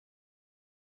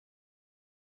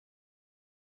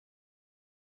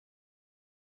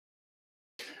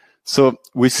So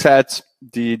we said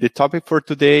the topic for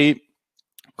today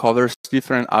covers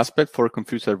different aspects for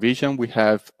computer vision. We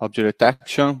have object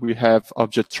detection, we have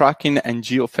object tracking, and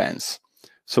geofence.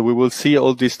 So we will see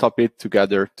all these topics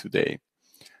together today.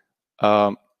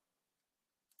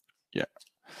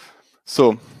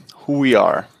 So who we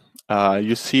are.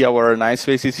 You see our nice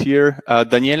faces here.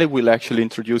 Daniele will actually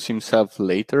introduce himself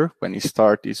later when he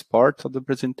starts his part of the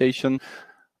presentation.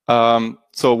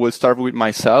 So we'll start with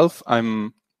myself.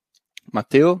 I'm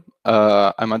Matteo.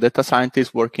 I'm a data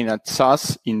scientist working at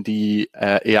SAS in the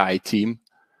AI team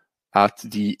at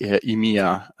the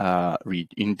EMEA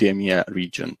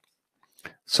region.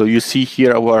 So you see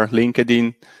here our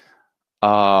LinkedIn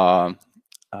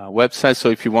website. So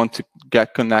if you want to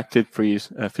get connected,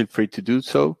 please feel free to do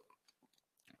so.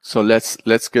 So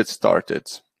let's get started.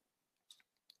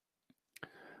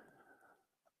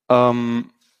 So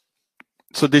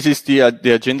this is the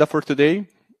agenda for today.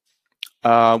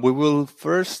 We will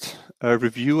first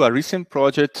review a recent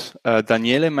project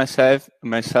Daniele and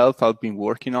myself have been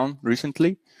working on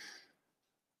recently,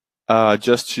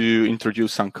 just to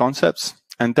introduce some concepts.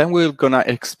 And then we're gonna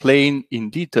explain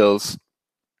in details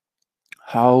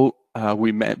how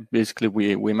we managed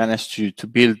to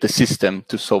build the system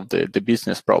to solve the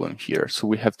business problem here. So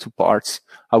we have two parts.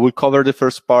 I will cover the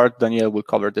first part, Daniele will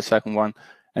cover the second one,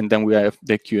 and then we have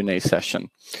the Q&A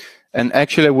session. And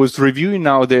actually, I was reviewing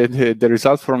now the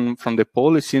results from the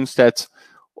poll. It seems that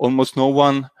almost no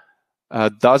one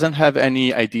doesn't have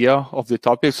any idea of the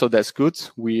topic, so that's good.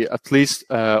 We at least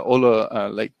all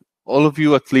of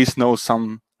you at least know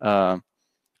some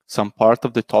part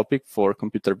of the topic for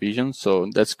computer vision, so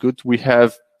that's good. We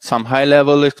have some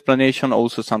high-level explanation,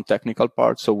 also some technical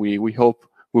parts, so we hope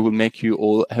we will make you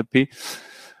all happy.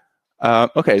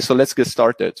 Okay, so let's get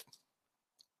started.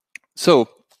 So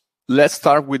let's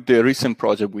start with the recent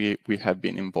project we have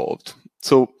been involved.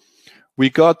 So we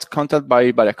got contacted by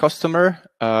a customer,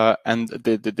 and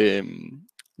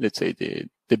let's say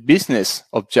the business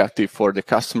objective for the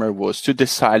customer was to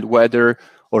decide whether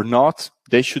or not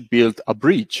they should build a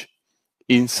bridge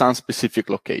in some specific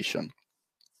location.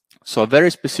 So a very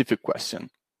specific question.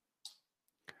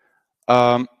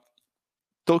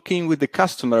 Talking with the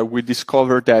customer, we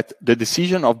discovered that the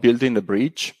decision of building the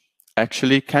bridge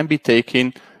actually can be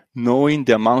taken knowing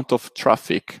the amount of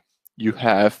traffic you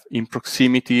have in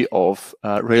proximity of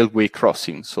railway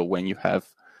crossing. So when you have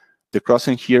the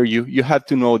crossing here, you have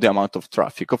to know the amount of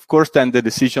traffic. Of course, then the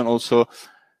decision also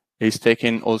is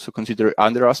taken, also consider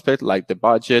other aspects like the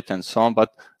budget and so on,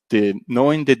 but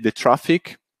knowing that the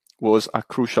traffic was a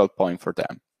crucial point for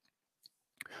them.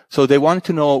 So they wanted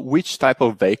to know which type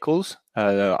of vehicles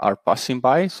are passing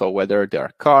by, so whether they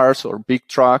are cars or big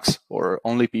trucks or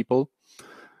only people.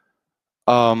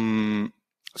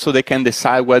 So they can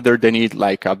decide whether they need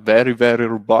like a very, very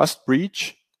robust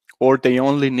bridge or they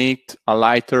only need a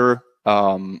lighter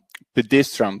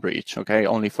pedestrian bridge, okay,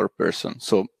 only for person.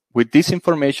 So with this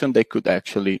information, they could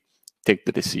actually take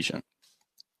the decision.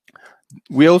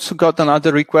 We also got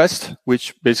another request,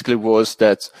 which basically was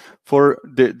that for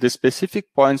the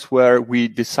specific points where we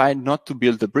decide not to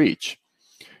build the bridge,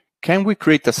 can we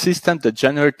create a system that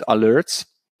generates alerts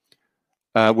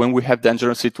when we have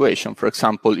dangerous situation? For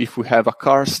example, if we have a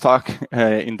car stuck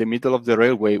in the middle of the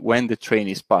railway when the train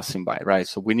is passing by, right?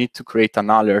 So we need to create an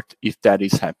alert if that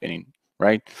is happening,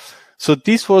 right? So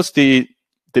this was the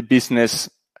business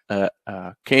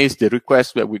case, the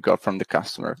request that we got from the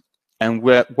customer. And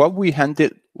what we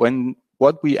ended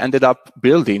up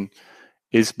building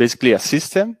is basically a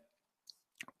system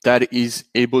that is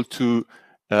able to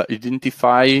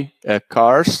identify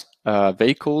cars,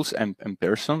 vehicles, and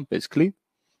person, basically.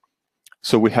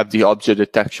 So we have the object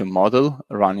detection model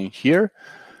running here.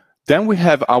 Then we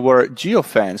have our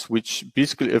geofence, which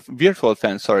basically virtual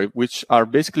fence, sorry, which are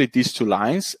basically these two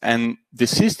lines, and the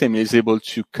system is able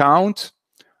to count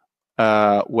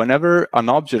whenever an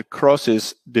object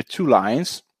crosses the two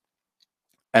lines,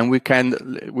 and we can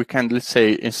let's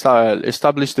say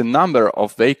establish the number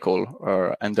of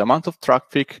vehicle and the amount of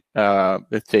traffic,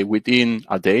 let's say within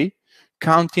a day,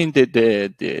 counting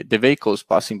the vehicles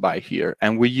passing by here.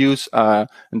 And we use and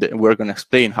we're going to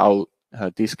explain how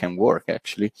this can work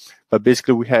actually. But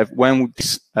basically, we have when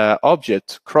this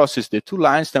object crosses the two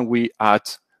lines, then we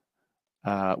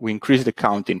increase the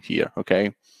counting here.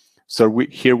 Okay. So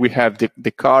here we have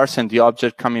the cars and the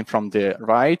object coming from the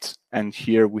right, and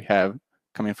here we have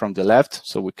coming from the left,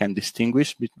 so we can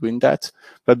distinguish between that.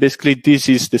 But basically, this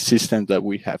is the system that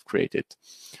we have created.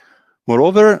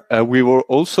 Moreover, we were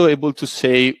also able to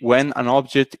say when an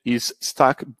object is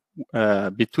stuck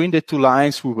between the two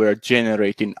lines, we were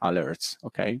generating alerts,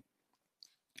 okay?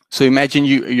 So imagine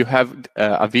you have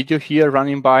a video here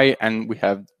running by, and we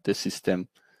have the system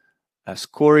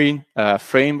scoring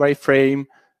frame by frame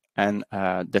and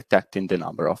detecting the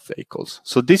number of vehicles.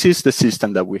 So this is the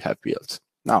system that we have built.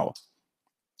 Now,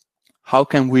 how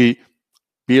can we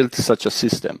build such a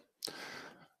system?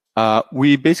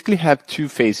 We basically have two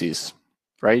phases,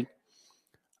 right?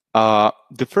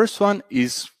 The first one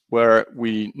is where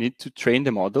we need to train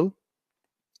the model,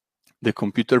 the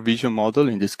computer vision model,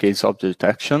 in this case, object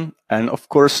detection. And of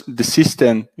course, the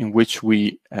system in which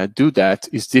we do that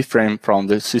is different from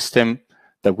the system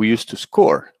that we use to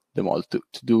score the model,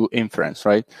 to do inference,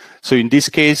 right? So in this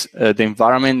case, the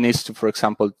environment needs to, for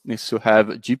example, needs to have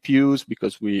GPUs,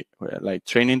 because we like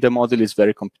training the model is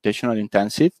very computational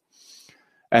intensive.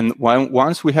 And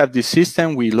once we have this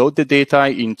system, we load the data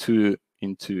into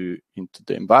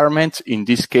the environment. In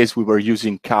this case, we were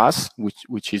using CAS,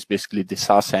 which is basically the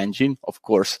SAS engine. Of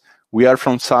course, we are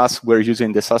from SAS, we're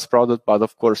using the SAS product, but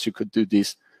of course you could do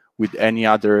this with any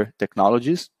other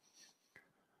technologies.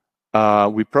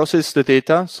 We process the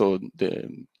data, so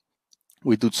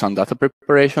we do some data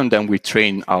preparation, then we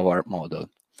train our model.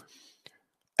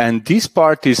 And this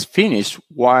part is finished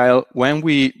when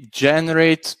we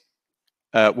generate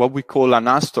what we call an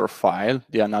ASTOR file,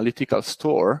 the analytical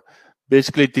store.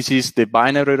 Basically, this is the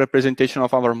binary representation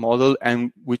of our model,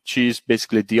 and which is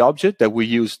basically the object that we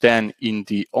use then in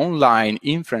the online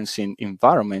inferencing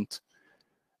environment.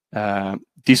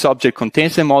 This object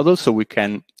contains the model, so we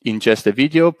can ingest the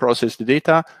video, process the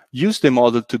data, use the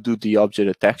model to do the object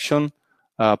detection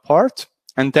part,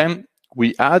 and then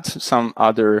we add some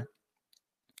other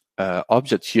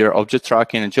objects here, object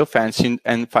tracking and geofencing,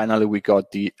 and finally we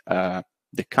got the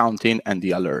counting and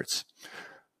the alerts.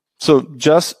 So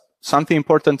just something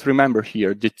important to remember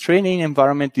here, the training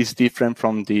environment is different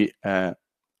from the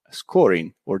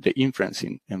scoring or the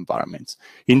inferencing environments.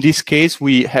 In this case,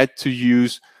 we had to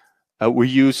use, we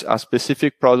use a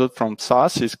specific product from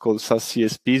SAS, it's called SAS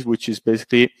CSPs, which is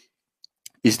basically,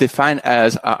 is defined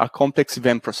as a complex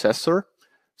event processor.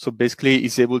 So basically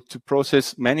it's able to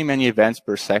process many, many events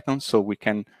per second. So we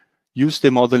can use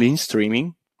the model in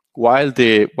streaming while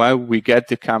we get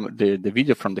the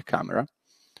video from the camera.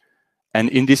 And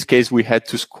in this case, we had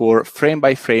to score frame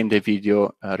by frame the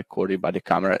video recorded by the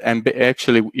camera. And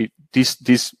actually,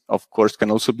 this of course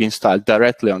can also be installed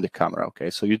directly on the camera. Okay,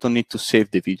 so you don't need to save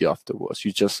the video afterwards.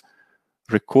 You just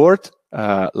record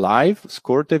live,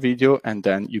 score the video, and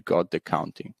then you got the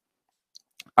counting.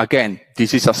 Again,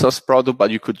 this is a SAS product,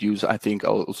 but you could use, I think,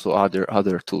 also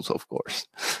other tools, of course.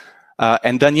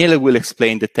 And Daniele will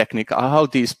explain the technique, how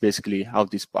this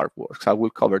part works. I will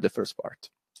cover the first part.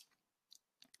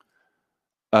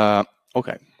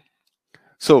 Okay,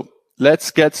 so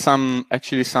let's get some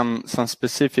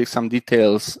specifics, some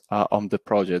details on the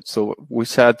project. So we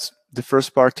said the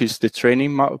first part is the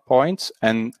training points,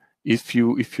 and if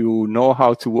you know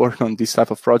how to work on this type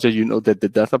of project, you know that the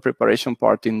data preparation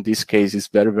part in this case is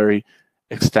very, very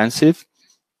extensive.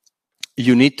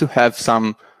 You need to have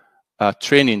some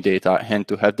training data, and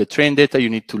to have the training data, you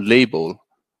need to label,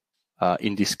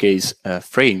 in this case,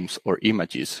 frames or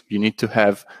images. You need to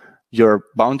have your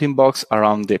bounding box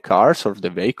around the cars or the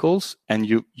vehicles, and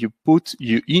you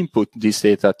input this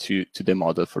data to the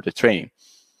model for the training.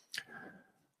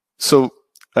 So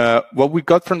what we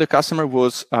got from the customer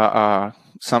was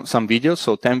some videos,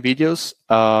 so 10 videos.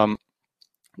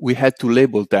 We had to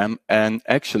label them, and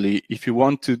actually, if you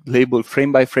want to label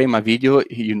frame by frame a video,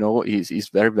 you know, is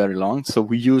very, very long. So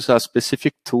we use a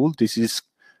specific tool. It's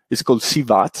called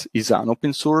CVAT. It's an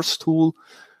open source tool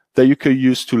that you can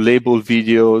use to label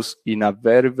videos in a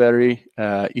very, very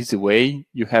easy way.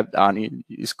 You have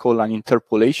it's called an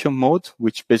interpolation mode,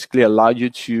 which basically allows you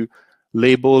to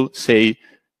label, say,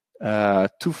 2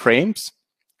 frames,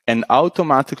 and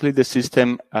automatically the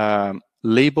system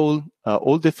label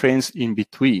all the frames in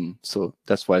between. So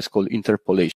that's why it's called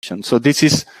interpolation. So this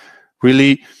is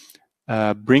really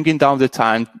bringing down the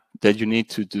time that you need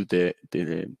to do the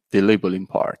labeling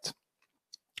part.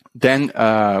 Then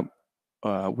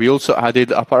we also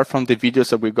added, apart from the videos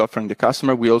that we got from the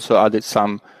customer, we also added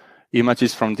some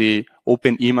images from the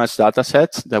open image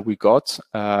datasets that we got.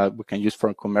 We can use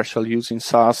for commercial use in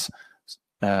SAS.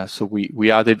 So we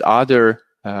added other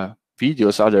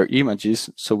videos, other images,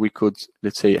 so we could,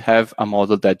 let's say, have a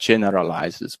model that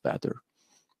generalizes better.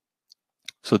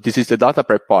 So this is the data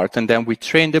prep part, and then we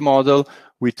trained the model.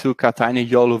 We took a tiny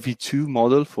YOLO V2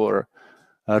 model for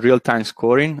real-time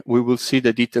scoring. We will see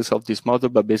the details of this model,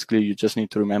 but basically you just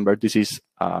need to remember this is,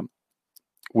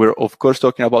 we're of course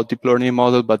talking about deep learning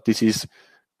model, but this is,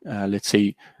 let's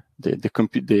say,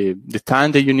 the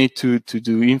time that you need to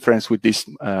do inference with this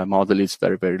model is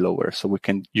very, very lower. So we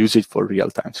can use it for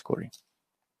real-time scoring.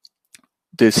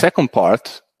 The second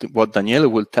part, what Daniele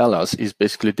will tell us, is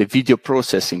basically the video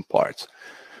processing part.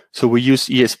 So we use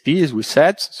ESP, as we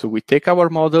said. So we take our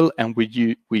model and we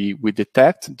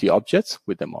detect the objects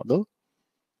with the model,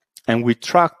 and we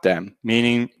track them,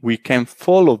 meaning we can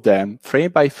follow them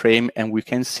frame by frame, and we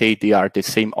can say they are the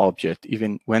same object.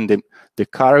 Even when the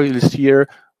car is here,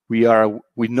 we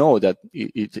know that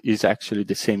it is actually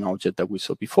the same object that we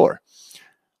saw before.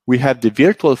 We have the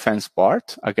virtual fence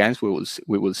part. Again, we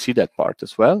will see that part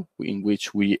as well, in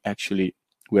which we're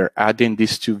adding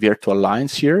these two virtual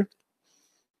lines here.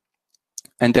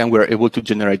 And then we're able to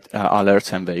generate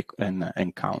alerts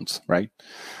and counts, right?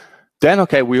 Then,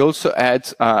 okay, we also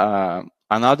add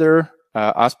another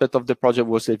aspect of the project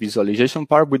was the visualization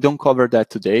part. We don't cover that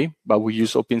today, but we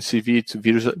use OpenCV to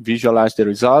visualize the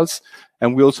results.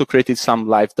 And we also created some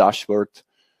live dashboard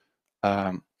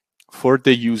for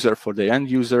the user, for the end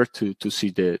user to see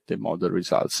the model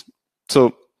results.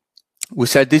 So we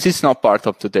said this is not part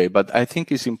of today, but I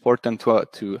think it's important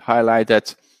to highlight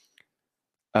that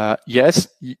yes,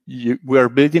 we are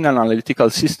building an analytical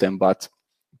system, but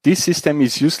this system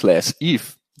is useless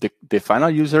if the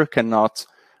final user cannot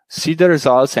see the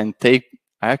results and take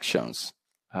actions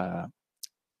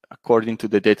according to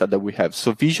the data that we have.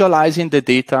 So visualizing the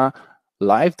data,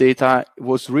 live data,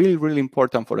 was really, really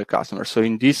important for the customer. So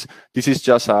in this is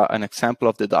just an example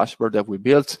of the dashboard that we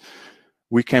built.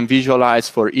 We can visualize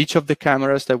for each of the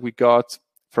cameras that we got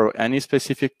for any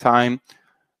specific time,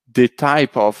 the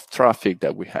type of traffic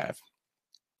that we have.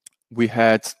 We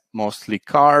had mostly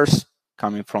cars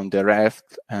coming from the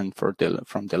left and from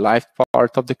the live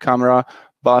part of the camera,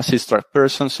 buses, truck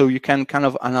persons. So you can kind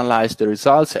of analyze the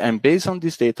results, and based on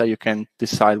this data, you can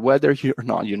decide whether or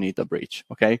not you need a bridge.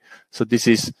 Okay, so this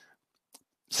is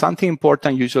something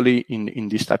important usually in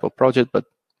this type of project, but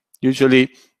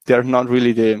usually they're not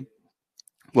really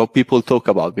what people talk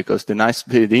about, because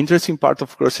the interesting part,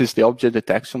 of course, is the object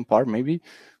detection part, maybe.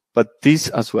 But this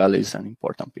as well is an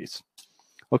important piece.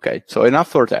 Okay, so enough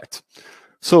for that.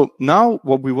 So now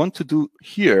what we want to do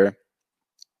here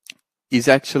is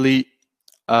actually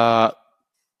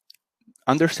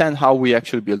understand how we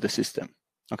actually build the system.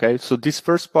 Okay, so this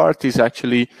first part is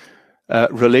actually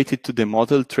related to the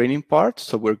model training part.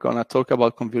 So we're going to talk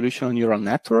about convolutional neural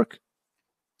network.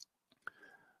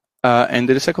 And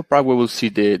the second part, we will see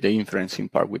the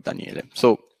inferencing part with Daniele.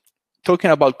 So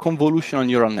talking about convolutional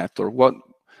neural network,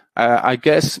 I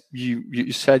guess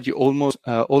you said you almost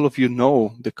all of you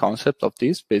know the concept of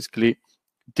this. Basically,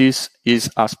 this is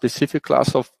a specific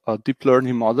class of deep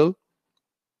learning model,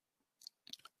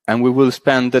 and we will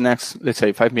spend the next, let's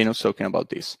say, 5 minutes talking about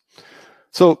this.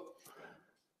 So,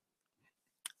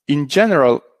 in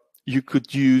general, you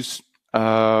could use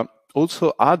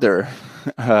also other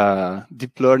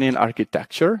deep learning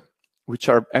architecture, which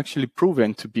are actually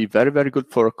proven to be very, very good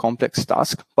for a complex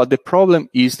task. But the problem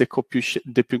is the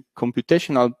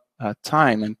computational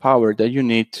time and power that you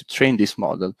need to train this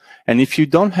model. And if you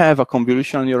don't have a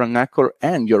convolutional neural network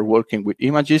and you're working with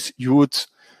images,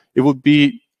 it would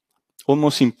be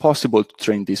almost impossible to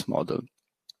train this model.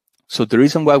 So the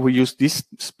reason why we use this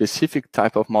specific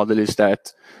type of model is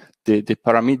that the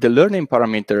learning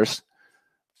parameters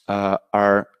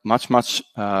are much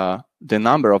the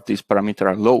number of these parameters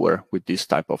are lower with this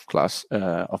type of class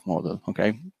of model.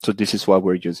 Okay, so this is why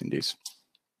we're using this.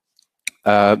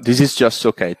 This is just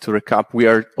okay to recap. We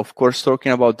are of course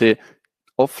talking about the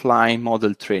offline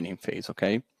model training phase.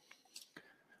 Okay.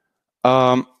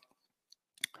 So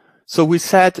we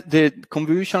said the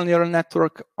convolutional neural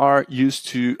network are used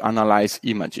to analyze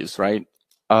images, right?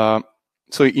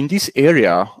 So in this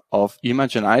area of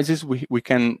image analysis, we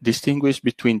can distinguish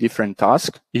between different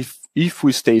tasks. If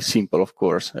we stay simple, of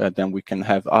course, then we can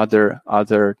have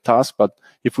other tasks. But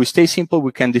if we stay simple,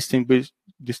 we can distinguish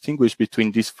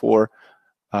between these four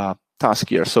tasks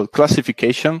here. So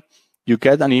classification, you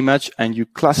get an image and you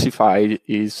classify it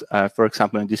is, for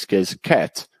example, in this case,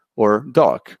 cat or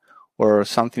dog or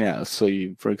something else. So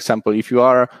for example, if you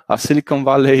are a Silicon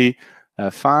Valley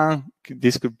fan,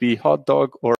 this could be hot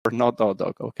dog or not hot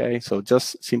dog, okay? So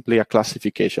just simply a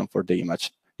classification for the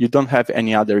image. You don't have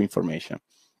any other information.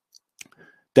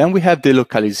 Then we have the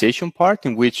localization part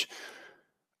in which,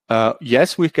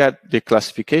 yes, we get the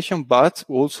classification, but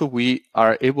also we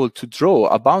are able to draw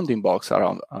a bounding box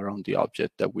around the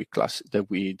object that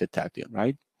we detected,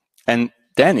 right? And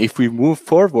then if we move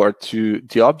forward to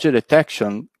the object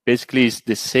detection, basically it's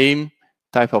the same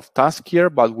type of task here,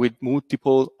 but with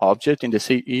multiple objects in the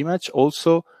same image,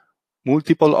 also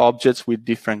multiple objects with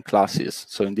different classes.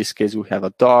 So in this case, we have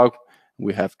a dog,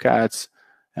 we have cats,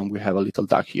 and we have a little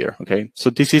duck here, okay? So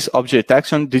this is object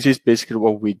detection. This is basically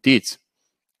what we did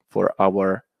for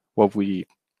our,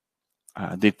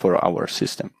 did for our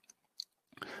system.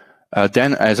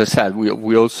 Then, as I said,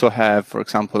 we also have, for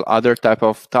example, other type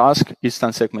of task,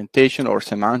 instance segmentation or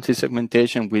semantic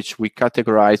segmentation, which we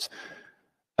categorize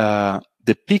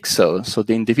the pixel. So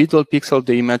the individual pixel of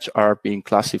the image are being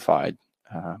classified.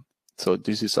 So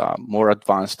this is a more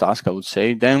advanced task, I would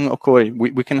say. Then, okay,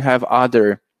 we can have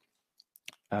other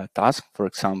tasks, for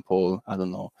example, I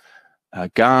don't know,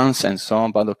 guns and so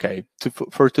on, but okay,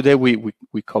 for today, we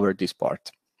cover this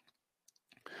part.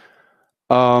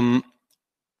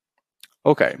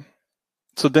 Okay,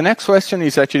 so the next question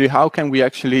is actually, how can we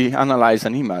actually analyze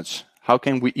an image? How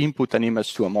can we input an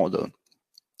image to a model?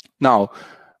 Now,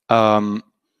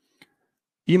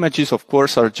 images, of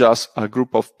course, are just a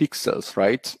group of pixels,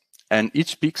 right? And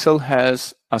each pixel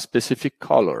has a specific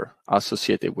color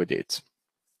associated with it.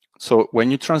 So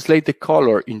when you translate the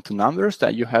color into numbers,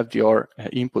 that you have your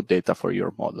input data for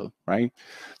your model, right?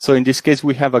 So in this case,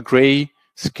 we have a gray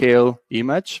scale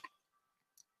image.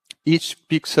 Each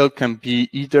pixel can be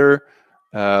either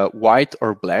white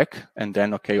or black, and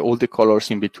then, okay, all the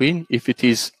colors in between. If it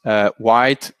is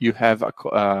white, you have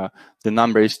the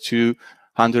number is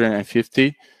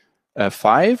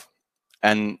 255,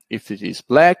 and if it is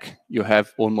black, you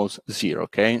have almost 0,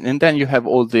 okay? And then you have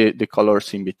all the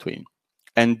colors in between.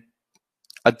 And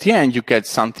at the end, you get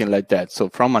something like that. So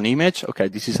from an image, okay,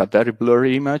 this is a very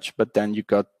blurry image, but then you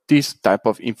got this type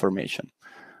of information.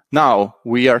 Now,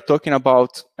 we are talking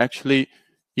about actually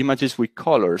images with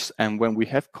colors. And when we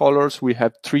have colors, we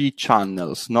have 3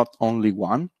 channels, not only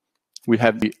one. We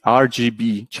have the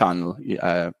RGB channel.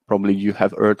 Probably you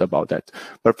have heard about that.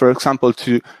 But for example,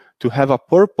 to have a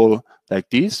purple like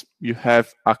this, you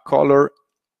have a color,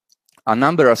 a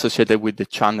number associated with the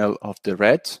channel of the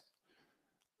red,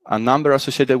 a number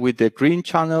associated with the green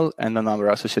channel, and a number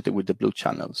associated with the blue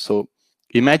channel. So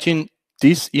imagine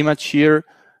this image here,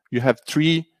 you have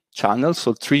 3 channels,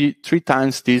 so three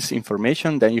times this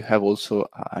information, then you have also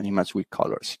an image with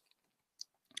colors.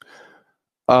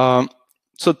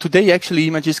 So today, actually,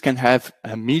 images can have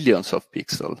millions of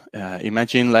pixels.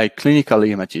 Imagine like clinical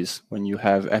images when you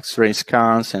have X-ray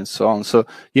scans and so on. So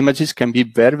images can be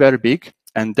very, very big.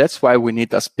 And that's why we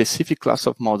need a specific class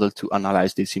of model to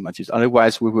analyze these images.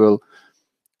 Otherwise, we will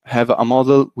have a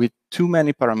model with too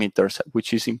many parameters,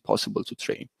 which is impossible to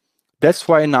train. That's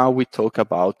why now we talk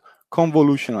about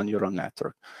convolutional neural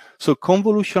network. So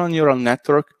convolutional neural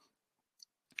network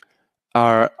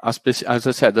are, as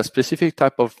I said, a specific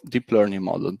type of deep learning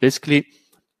model. Basically,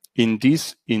 in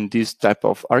this type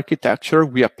of architecture,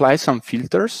 we apply some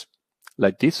filters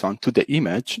like this one to the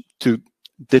image to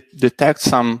detect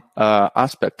some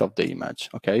aspect of the image,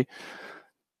 okay?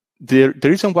 The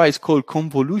reason why it's called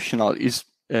convolutional is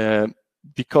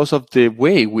because of the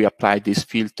way we apply this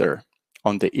filter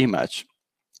on the image.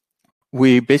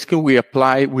 We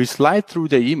slide through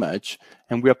the image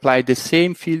and we apply the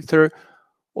same filter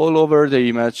all over the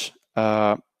image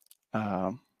at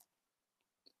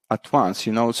once,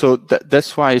 you know? So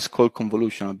that's why it's called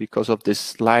convolutional, because of the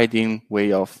sliding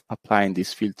way of applying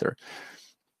this filter.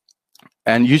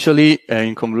 And usually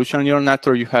in convolutional neural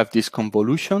network, you have this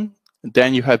convolution.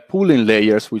 Then you have pooling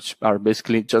layers, which are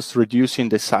basically just reducing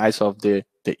the size of the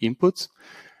inputs.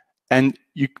 And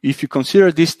if you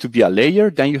consider this to be a layer,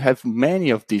 then you have many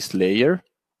of these layers,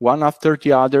 one after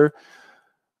the other.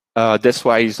 That's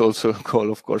why it's also called,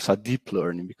 of course, a deep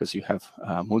learning, because you have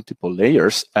multiple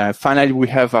layers. Finally, we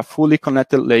have a fully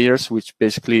connected layers, which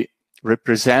basically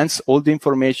represents all the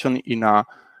information in a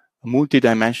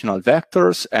multi-dimensional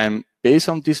vectors. And based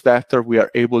on this vector, we are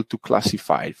able to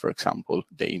classify, for example,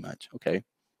 the image, okay?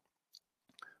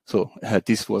 So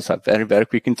this was a very, very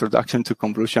quick introduction to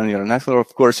convolutional neural network.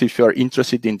 Of course, if you are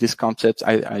interested in this concept,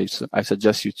 I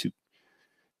suggest you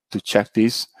to check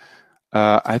this.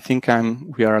 I think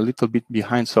we are a little bit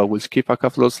behind, so I will skip a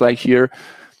couple of slides here.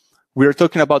 We are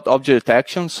talking about object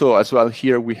detection. So as well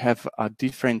here, we have a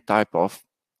different type of,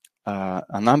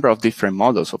 a number of different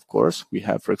models, of course. We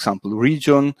have, for example,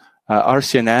 region,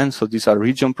 RCNN. So these are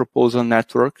region proposal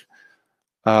network.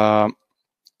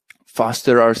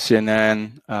 Faster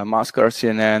RCNN, mask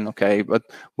RCNN, okay. But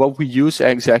what we use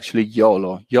is actually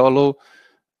YOLO. YOLO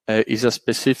is a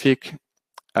specific,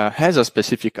 has a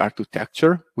specific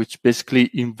architecture, which basically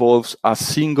involves a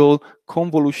single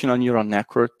convolutional neural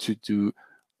network to do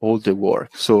all the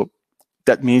work. So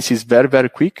that means it's very, very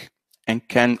quick and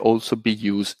can also be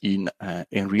used in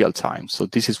real time. So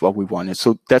this is what we wanted.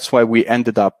 So that's why we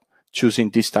ended up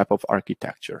choosing this type of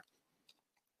architecture.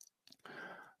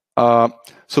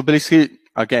 So basically,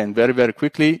 again, very, very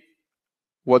quickly,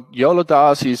 what YOLO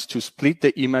does is to split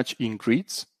the image in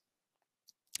grids.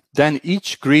 Then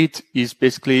each grid is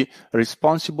basically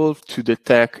responsible to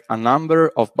detect a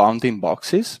number of bounding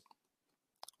boxes.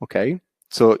 Okay,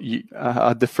 so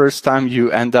at the first time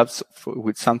you end up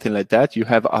with something like that, you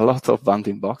have a lot of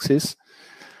bounding boxes.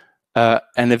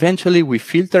 And eventually we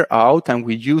filter out and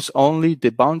we use only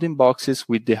the bounding boxes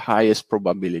with the highest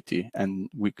probability, and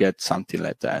we get something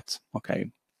like that. Okay.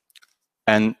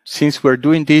 And since we're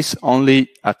doing this only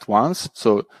at once,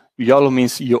 so YOLO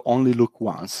means you only look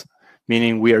once,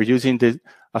 meaning we are using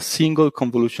a single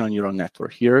convolutional neural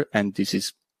network here, and this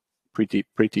is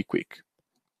pretty quick.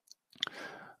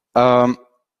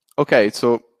 Okay,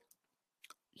 so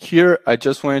here I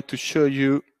just wanted to show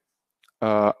you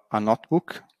a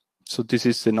notebook. So this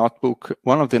is the notebook,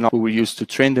 one of the notebooks we use to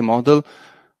train the model.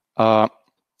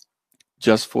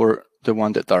 Just for the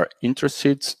one that are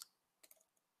interested,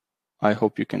 I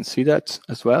hope you can see that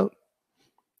as well.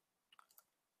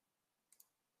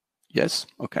 Yes,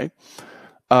 okay.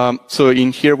 So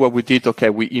in here, what we did, okay,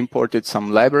 we imported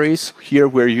some libraries. Here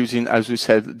we're using, as we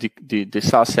said, the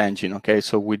SAS engine, okay?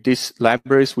 So with these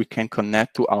libraries, we can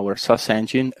connect to our SAS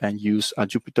engine and use a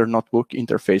Jupyter Notebook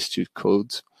interface to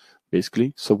code,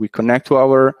 basically. So we connect to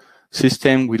our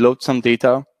system, we load some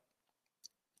data.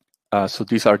 So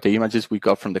these are the images we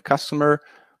got from the customer,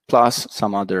 plus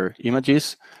some other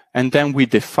images. And then we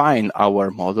define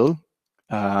our model.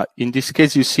 In this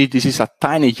case, you see this is a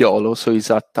tiny YOLO, so it's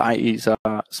a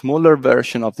smaller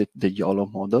version of the YOLO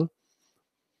model.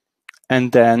 And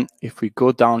then if we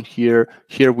go down here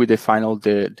we define all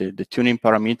the tuning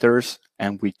parameters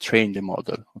and we train the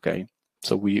model, okay?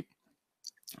 So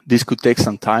this could take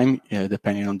some time,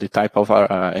 depending on the type of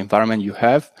environment you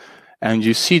have. And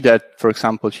you see that, for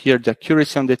example, here the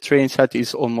accuracy on the training set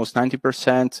is almost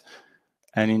 90%.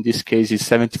 And in this case, it's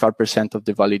 75% of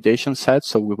the validation set.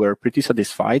 So we were pretty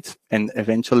satisfied. And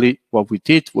eventually, what we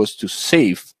did was to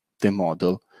save the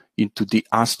model into the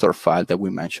Astor file that we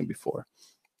mentioned before.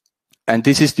 And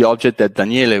this is the object that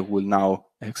Daniele will now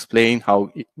explain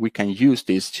how we can use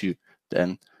this to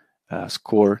then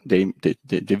score the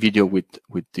video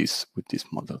with this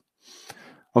model.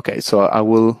 Okay, so I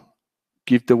will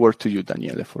give the word to you,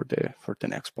 Daniele, for the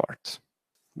next part.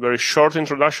 Very short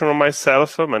introduction of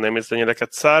myself. My name is Daniele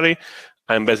Cazzari.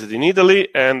 I'm based in Italy,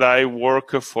 and I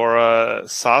work for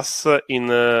SAS in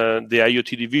the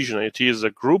IoT division. IoT is a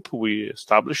group we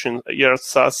established here at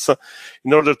SAS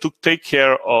in order to take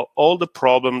care of all the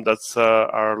problems that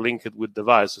are linked with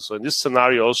devices. So in this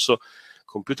scenario, also,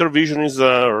 computer vision is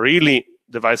a really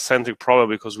device-centric problem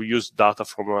because we use data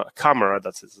from a camera.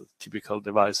 That is a typical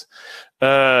device.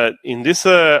 In this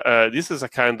is a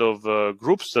kind of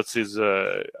groups that is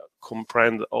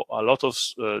comprehend a lot of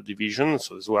divisions.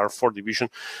 So there are 4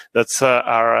 divisions that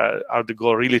are the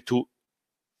goal really to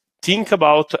think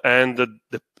about and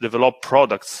develop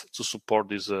products to support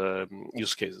these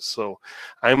use cases. So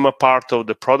I'm a part of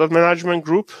the product management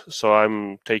group. So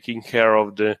I'm taking care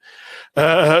of the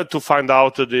to find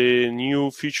out the new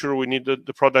feature we need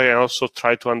the product, and also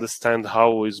try to understand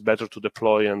how it's better to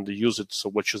deploy and use it. So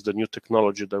which is the new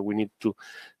technology that we need to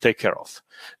take care of.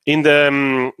 In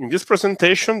this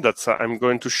presentation that I'm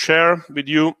going to share with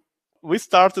you, we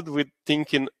started with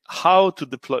thinking how to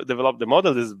develop the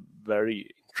model. This is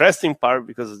very interesting part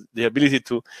because the ability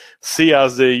to see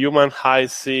as the human eye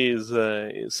sees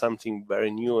is something very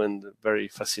new and very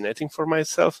fascinating for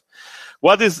myself.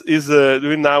 What is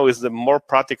doing now is the more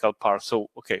practical part. So,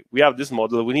 okay, we have this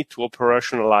model. We need to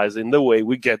operationalize in the way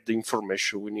we get the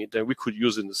information we need and we could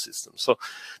use in the system. So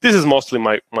this is mostly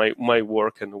my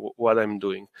work and what I'm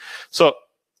doing. So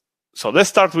let's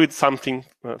start with something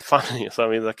funny. So, I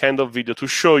mean, a kind of video to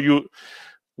show you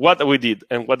what we did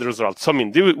and what the results. So, I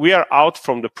mean, we are out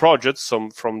from the project,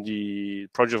 from the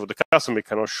project of the customer. I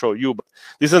cannot show you, but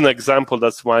this is an example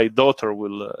that my daughter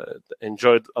will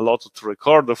enjoy a lot to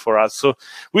record for us. So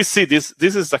we see this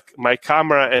is my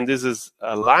camera, and this is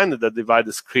a line that divides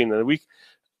the screen, and we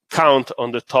count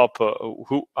on the top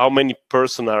how many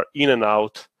persons are in and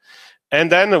out. And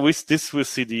then with this, we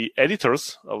see the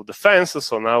editors of the fence.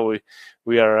 So now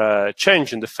we are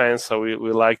changing the fence. So we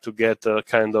like to get a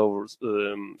kind of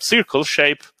circle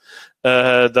shape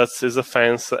that is a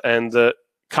fence, and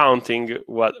counting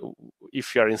what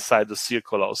if you are inside the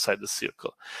circle, outside the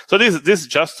circle. So this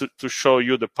just to show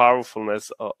you the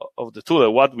powerfulness of the tool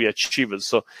and what we achieved.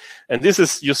 So, and this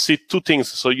is, you see 2 things.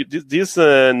 So this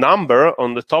number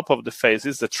on the top of the face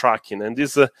is the tracking, and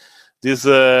this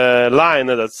line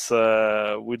that's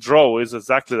we draw is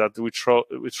exactly that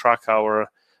we track our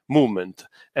movement.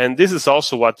 And this is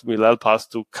also what will help us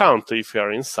to count if we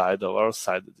are inside or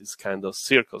outside this kind of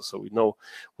circle. So we know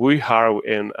who we are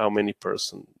and how many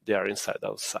persons they are inside,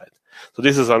 outside. So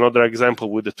this is another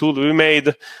example with the tool we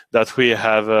made that we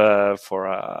have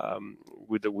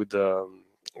with the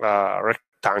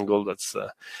rectangle. That's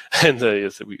and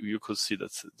yes, you could see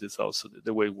that's this also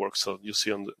the way it works. So you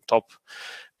see on the top,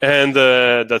 and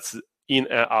that's in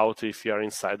and out if you are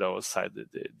inside or outside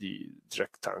the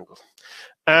rectangle.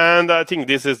 And I think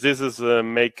this is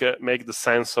make the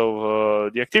sense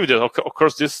of the activity. Of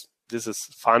course, this is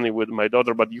funny with my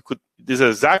daughter, but you could. This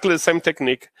is exactly the same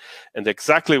technique, and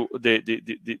exactly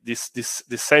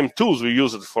the same tools we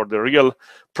used for the real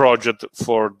project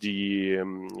for the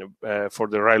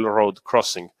railroad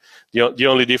crossing. The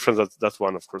only difference that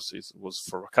one, of course, was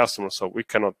for a customer, so we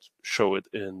cannot show it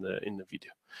in the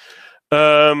video.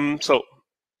 So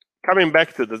coming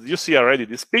back to you see already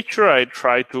this picture. I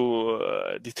try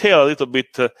to detail a little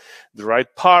bit the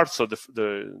right part. So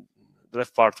the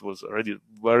left part was already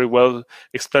very well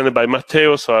explained by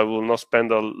Matteo, so I will not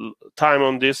spend time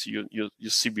on this. You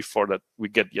see before that we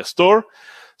get the store.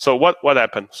 So what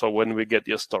happened? So when we get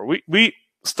the store, we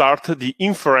start the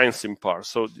inferencing part.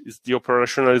 So it's the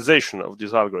operationalization of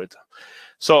this algorithm.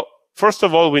 So first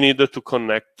of all, we needed to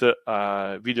connect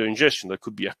video ingestion. That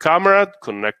could be a camera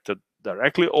connected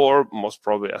directly, or most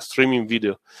probably a streaming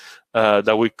video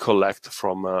that we collect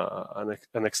from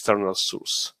an external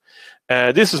source.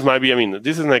 This is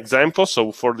this is an example.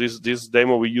 So for this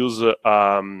demo, we use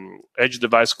edge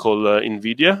device called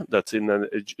NVIDIA. That's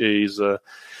is an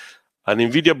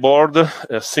NVIDIA board,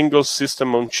 a single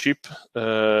system on chip.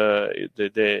 For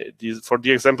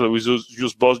the example, we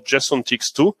use both Jetson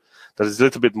TX2. That is a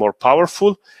little bit more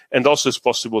powerful, and also it's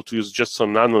possible to use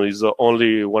Jetson Nano. Is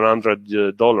only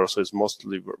 $100, so it's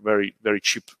mostly very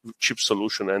cheap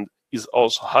solution, and it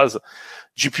also has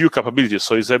GPU capabilities,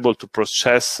 so it's able to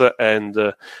process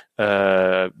and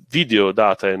video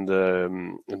data, and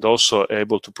also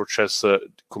able to process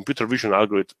computer vision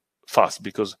algorithm fast,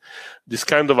 because this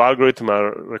kind of algorithm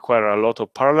require a lot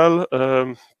of parallel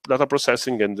data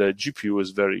processing, and the GPU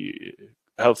is very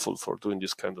helpful for doing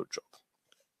this kind of job.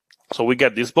 So we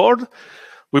get this board,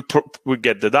 we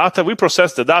get the data, we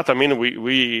process the data. I mean,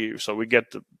 we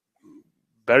get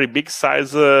very big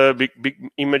size,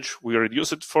 big image. We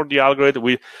reduce it for the algorithm.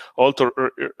 We alter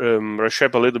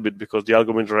reshape a little bit because the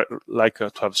algorithm like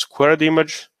to have squared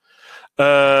image.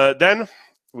 Then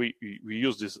we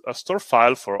use this store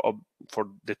file for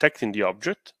detecting the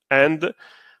object, and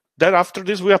then after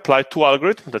this, we apply two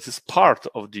algorithms that is part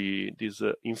of these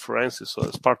inferences. So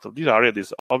as part of this area,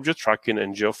 this object tracking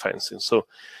and geofencing. So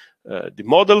the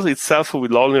model itself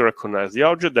will only recognize the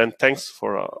object. Then thanks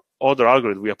for other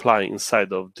algorithm we apply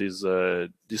inside of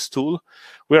this tool,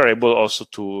 we are able also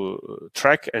to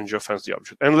track and geofence the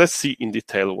object. And let's see in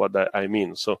detail what I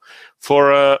mean. So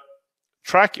for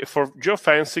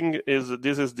geofencing,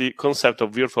 this is the concept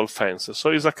of virtual fences. So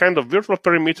it's a kind of virtual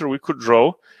perimeter we could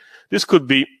draw. This could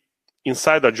be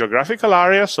inside a geographical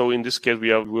area. So in this case,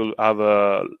 we'll have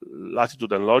a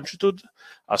latitude and longitude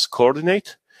as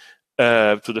coordinate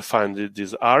to define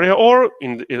this area. Or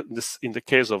in the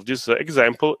case of this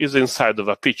example, is inside of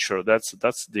a picture. That's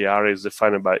the area is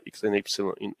defined by x and y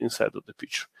inside of the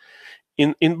picture.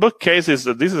 In both cases,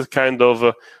 this is kind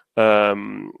of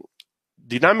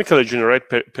dynamically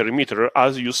generated perimeter.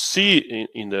 As you see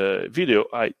in the video,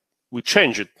 we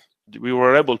change it. We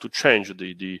were able to change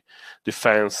the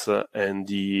fence and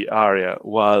the area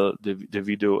while the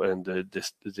video and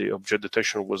the object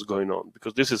detection was going on,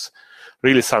 because this is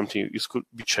really something that could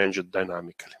be changed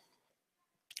dynamically.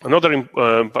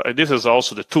 This is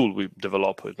also the tool we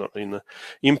developed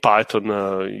in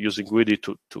Python using GUID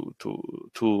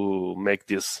to make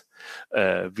this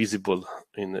visible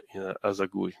as a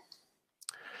GUI.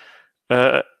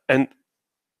 And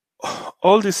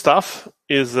all this stuff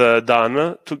is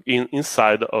done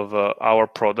inside of our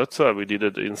product. We did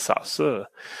it in SaaS.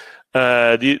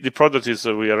 The product is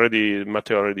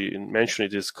Matteo already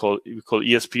mentioned. It is called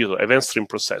ESP, or Event Stream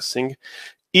Processing.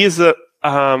 Is a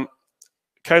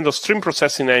kind of stream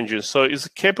processing engine. So it's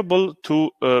capable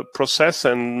to process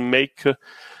and make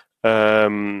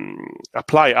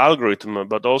apply algorithm,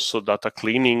 but also data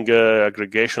cleaning,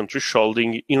 aggregation,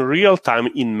 thresholding in real time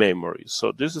in memory.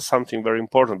 So this is something very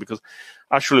important, because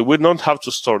actually we don't have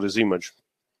to store this image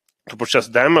to process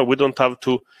them. We don't have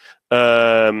to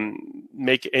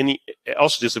make any.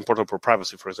 Also, this is important for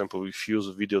privacy. For example, if you use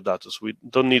video data, so we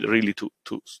don't need really to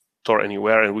store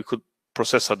anywhere, and we could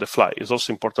process at the fly. It's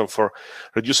also important for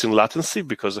reducing latency,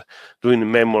 because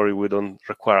doing memory we don't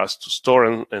require us to store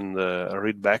and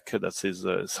read back. That is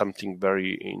something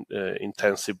very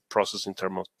intensive process in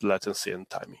terms of latency and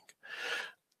timing.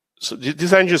 So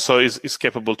this engine is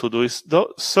capable to do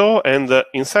so, and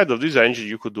inside of this engine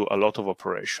you could do a lot of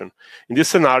operation. In this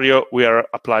scenario, we are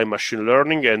applying machine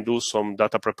learning and do some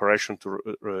data preparation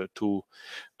to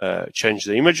change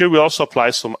the imagery. We also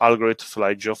apply some algorithms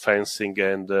like geofencing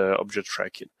and object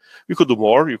tracking. You could do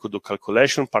more. You could do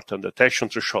calculation, pattern detection,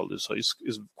 thresholding. So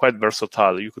it's quite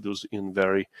versatile. You could do it in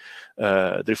very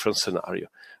different scenario.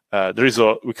 There is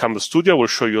a Wecamber Studio. We'll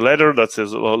show you later. That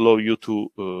is allow you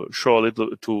to show a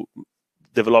little, to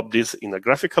develop this in a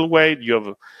graphical way. You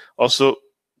have also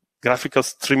graphical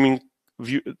streaming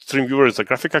stream viewer is a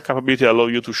graphical capability, allow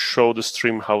you to show the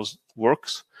stream how it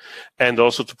works, and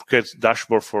also to create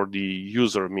dashboard for the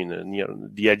user, I mean near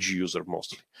the edge user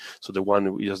mostly. So the one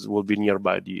who will be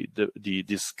nearby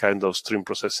this kind of stream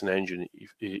processing engine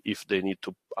if they need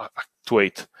to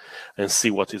actuate and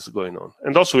see what is going on.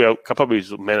 And also we have capability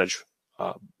to manage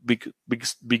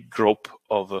big group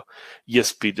of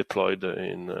ESP deployed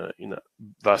in a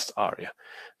vast area.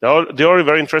 The only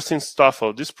very interesting stuff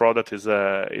of this product is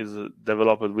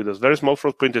developed with a very small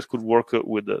footprint. It could work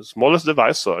with the smallest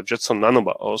device, so a Jetson Nano,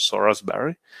 but also a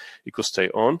Raspberry. It could stay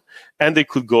on, and they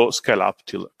could go scale up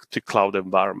to cloud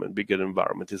environment, bigger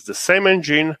environment. It's the same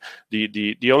engine.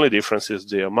 The only difference is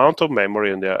the amount of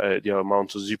memory and the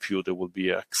amount of GPU that will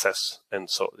be access, and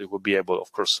so it will be able,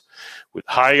 of course, with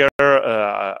higher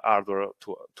hardware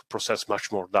to process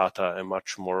much more data and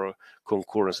much more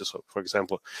concurrency. So, for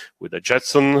example, with the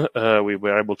Jetson, we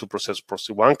were able to process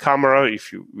one camera.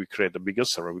 If we create a bigger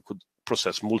server, we could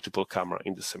process multiple cameras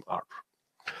in the same hardware.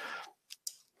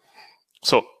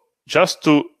 So, just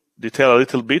to detail a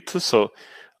little bit, so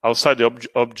outside the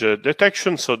object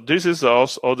detection, so this is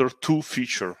also other two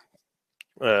feature.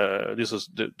 This is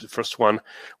the first one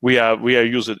we are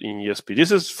using in ESP.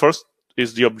 This is first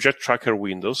is the object tracker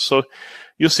windows. So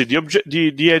you see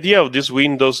the idea of this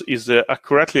windows is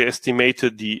accurately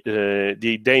estimated the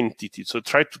identity. So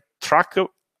try to track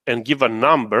and give a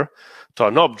number to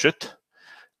an object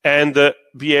and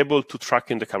be able to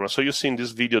track in the camera. So you see in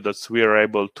this video that we are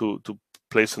able to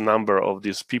place a number of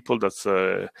these people that's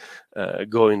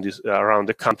going around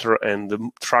the counter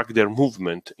and track their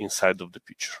movement inside of the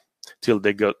picture till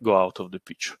they go out of the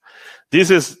picture.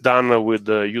 This is done with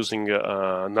using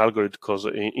an algorithm called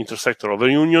intersector over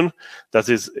union that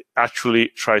is actually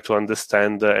try to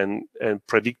understand and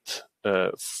predict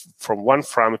from one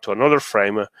frame to another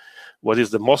frame what is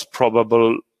the most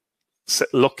probable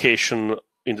location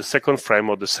in the second frame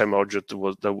of the same object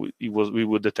we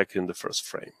would detect in the first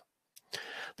frame.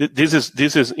 This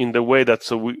is in the way that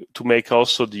to make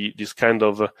also this kind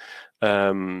of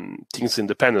things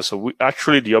independent. So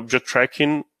actually the object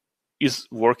tracking is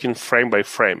working frame by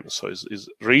frame. So is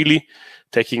really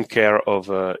taking care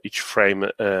of each frame,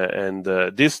 and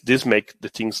this make the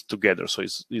things together. So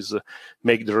is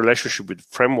make the relationship with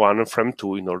frame 1 and frame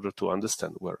 2 in order to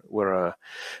understand where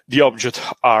the objects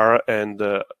are and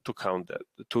to count that,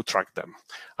 to track them.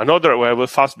 Another way I will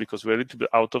fast because we're a little bit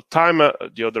out of time.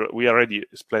 The other we already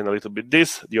explained a little bit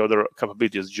this. The other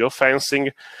capability is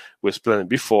geofencing. We explained it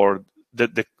before.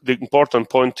 The important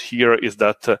point here is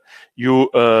that you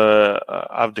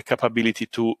have the capability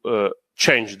to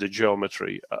change the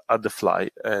geometry at the fly,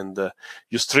 and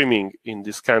you're streaming in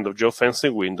this kind of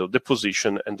geofencing window the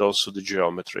position and also the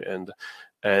geometry, and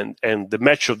the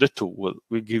match of the two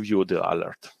will give you the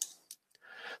alert.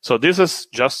 So this is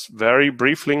just very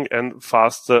briefly and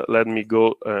fast. Let me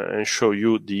go and show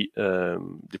you the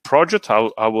project, how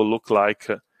it will look like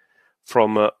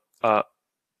from a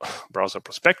browser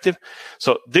perspective.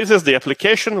 So this is the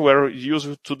application where we use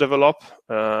to develop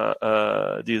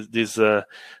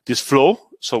this flow.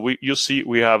 So you see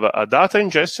we have a data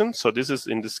ingestion. So this is,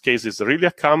 in this case, is really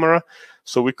a camera.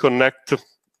 So we connect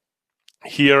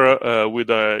here with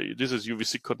this is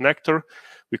UVC connector.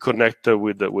 We connect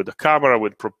with the camera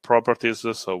with properties,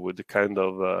 so with the kind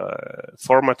of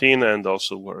formatting and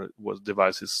also where what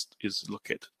device is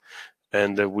located,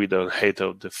 and with the height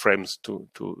of the frames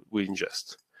we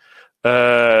ingest.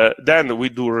 Then we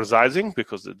do resizing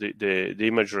because the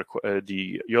image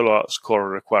the YOLO score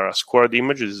require a squared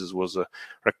image. This was a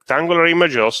rectangular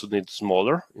image. You also need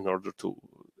smaller in order to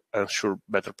ensure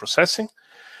better processing.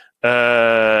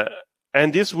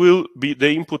 And this will be the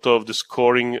input of the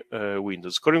scoring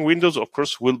windows. Scoring windows, of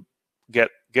course, will get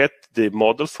the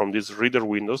model from these reader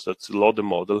windows, that's load the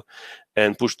model,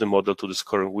 and push the model to the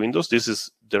scoring windows. This is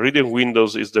the reading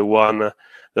windows is the one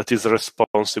that is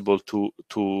responsible to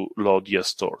load the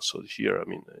store. So here, I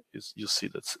mean, you see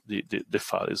that the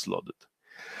file is loaded,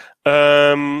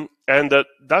 and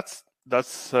that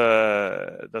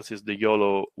is the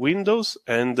YOLO windows,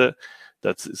 and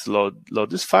that is load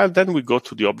this file. Then we go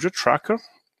to the object tracker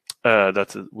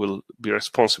that will be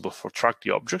responsible for track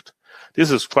the object.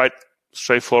 This is quite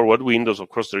straightforward windows. Of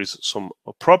course, there is some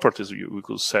properties we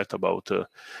could set about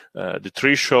the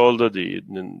threshold, the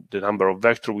number of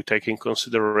vector we take in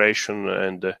consideration,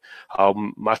 and how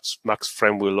much max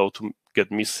frame we allow to get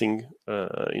missing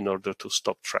in order to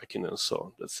stop tracking and so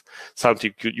on. That's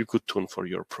something you could tune for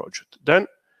your project. Then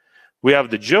we have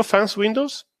the geofence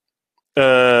windows.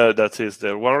 That is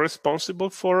the one responsible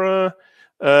for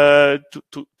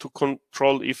to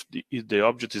control if the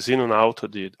object is in and out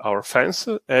of our fence,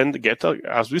 and get,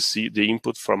 as we see, the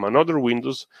input from another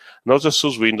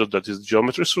source window, that is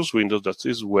geometry source window. That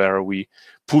is where we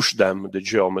push them the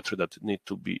geometry that need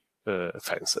to be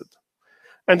fenced,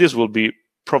 and this will be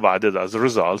provided as a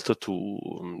result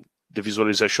to the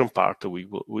visualization part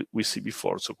we see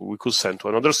before. So we could send to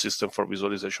another system for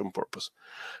visualization purpose.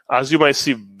 As you might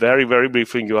see very, very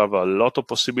briefly, you have a lot of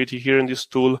possibility here in this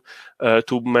tool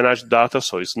to manage data.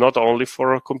 So it's not only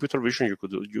for computer vision. You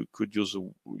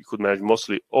could manage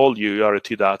mostly all your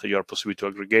URT data. You have possibility to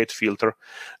aggregate, filter,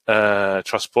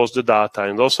 transpose the data,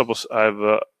 and also I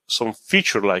have some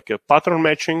feature like a pattern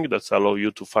matching that allow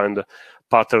you to find a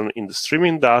pattern in the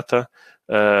streaming data.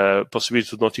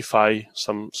 Possibility to notify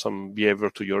some behavior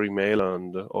to your email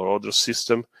or other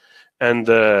system, and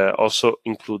also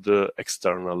include the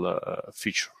external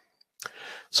feature.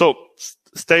 So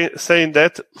saying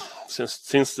that,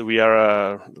 since we are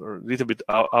a little bit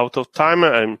out of time,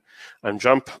 I'm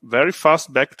jump very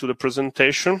fast back to the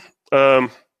presentation.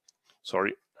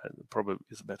 Sorry, probably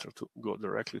it's better to go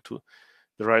directly to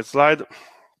the right slide.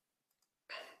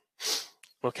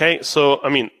 Okay, so I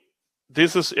mean,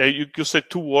 this is you said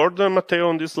 2 words, Matteo,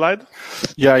 on this slide.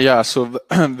 Yeah. So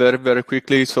very, very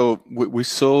quickly. So we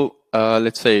saw,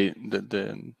 let's say,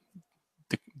 the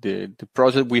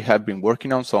project we have been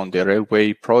working on. So on the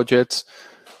railway projects,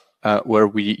 where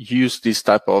we use this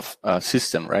type of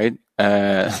system, right?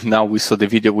 Now we saw the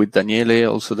video with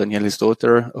Daniele, also Daniele's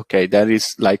daughter. Okay, that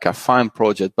is like a fine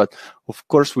project, but of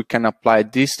course we can apply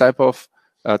this type of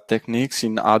techniques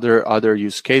in other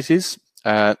use cases.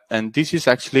 And this is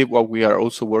actually what we are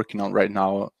also working on right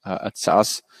now at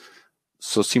SAS.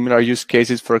 So similar use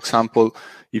cases, for example,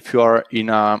 if you are in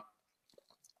a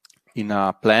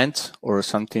plant or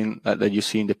something that you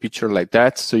see in the picture like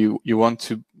that, so you want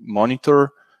to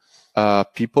monitor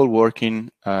people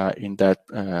working in that,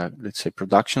 let's say,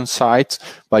 production site,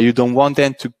 but you don't want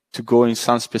them to go in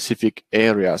some specific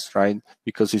areas, right?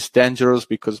 Because it's dangerous,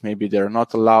 because maybe they're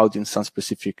not allowed in some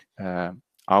specific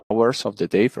hours of the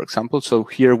day, for example. So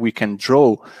here we can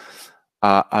draw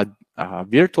a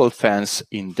virtual fence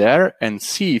in there and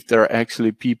see if there are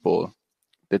actually people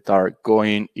that are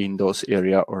going in those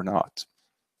areas or not.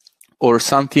 Or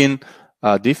something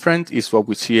different is what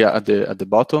we see at the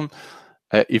bottom.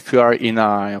 If you are in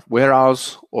a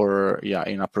warehouse or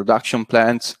in a production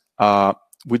plant,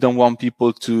 we don't want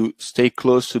people to stay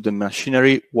close to the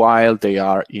machinery while they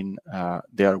are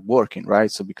working,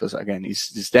 right? So because again,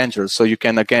 it's dangerous. So you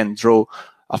can again draw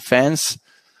a fence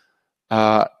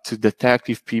to detect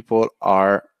if people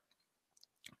are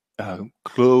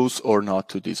close or not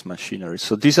to this machinery.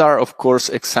 So these are, of course,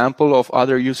 example of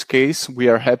other use case. We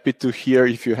are happy to hear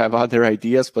if you have other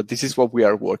ideas, but this is what we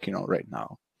are working on right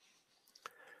now.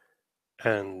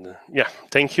 And yeah,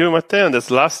 thank you, Matteo. And this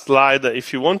last slide,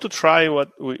 if you want to try what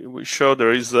we show,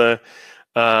 there is we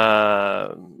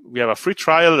have a free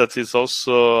trial that is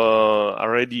also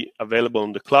already available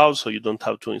on the cloud, so you don't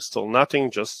have to install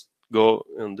nothing. Just go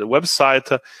on the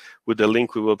website with the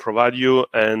link we will provide you,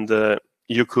 and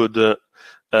you could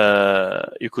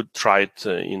try it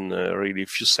in really a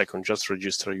few seconds. Just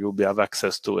register. You'll have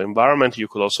access to environment. You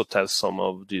could also test some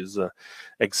of these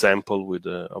example with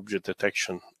object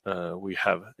detection we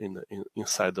have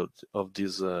inside of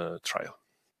this trial.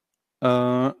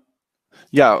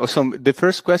 Yeah. So the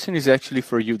first question is actually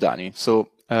for you, Dani. So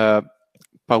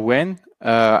Pawen,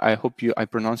 I hope I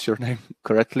pronounce your name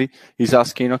correctly, is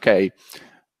asking, okay,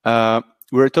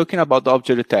 we're talking about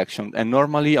object detection, and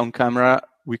normally on camera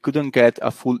we couldn't get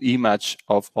a full image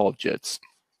of objects.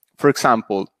 For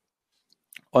example,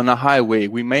 on a highway,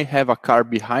 we may have a car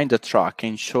behind the truck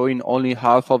and showing only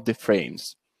half of the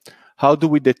frames. How do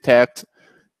we detect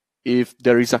if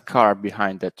there is a car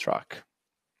behind that truck?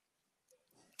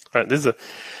 Right. This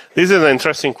is an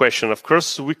interesting question. Of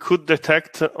course, we could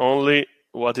detect only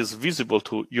what is visible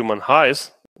to human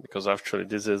eyes, because actually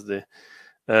this is the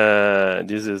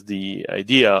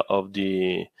idea of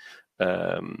the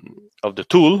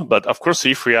tool. But of course,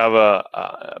 if we have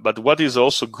but what is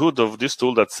also good of this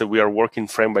tool, that we are working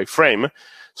frame by frame.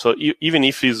 So even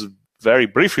if it's very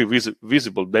briefly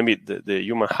visible, maybe the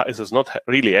human eyes is not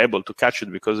really able to catch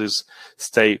it because it's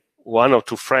stay 1 or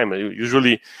 2 frames.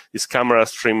 Usually, these cameras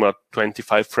stream at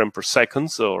 25 frames per second,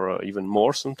 or even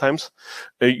more sometimes.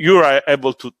 You are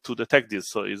able to detect this,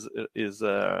 so is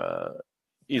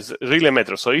really a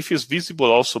matter. So if it's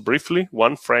visible also briefly,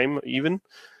 1 frame even,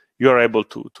 you are able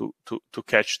to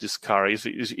catch this car,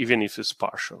 even if it's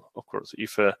partial. Of course,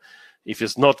 if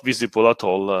it's not visible at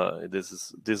all,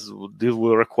 this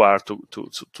will require to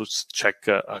check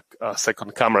a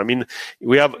second camera. I mean,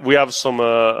 we have some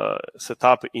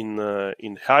setup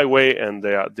in highway, and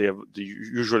they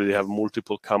usually have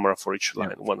multiple camera for each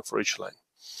line, 1 for each line.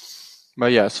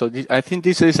 But yeah, so I think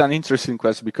this is an interesting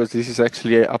question, because this is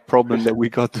actually a problem that we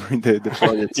got during the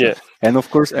project. Yeah. And of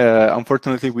course,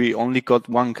 unfortunately, we only got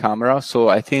 1 camera. So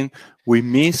I think we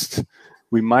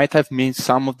might have missed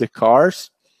some of the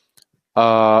cars.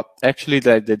 Actually,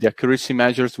 the accuracy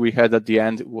measures we had at the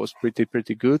end was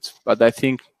pretty good. But I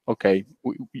think, okay,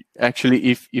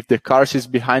 actually, if the cars is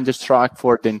behind the truck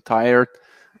for the entire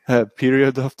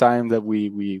period of time that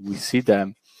we see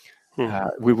them,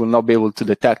 we will not be able to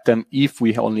detect them if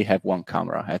we only have 1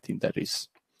 camera. I think that is,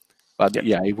 but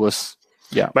yeah, it was,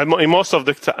 yeah. But in most of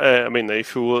the I mean,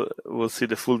 if you will see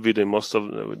the full video, most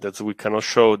of that we cannot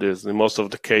show this. In most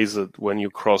of the cases, when you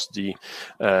cross the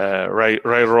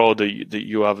railroad,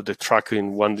 you have the truck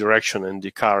in one direction and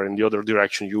the car in the other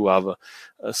direction. You have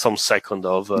some second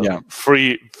of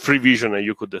free vision, and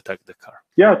you could detect the car.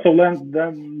 Yeah. So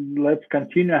then let's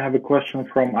continue. I have a question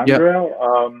from Andrea,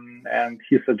 and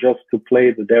he suggests to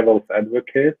play the devil's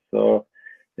advocate. So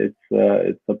it's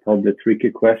a probably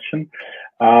tricky question.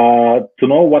 To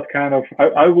know what kind of,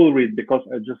 I will read, because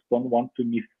I just don't want to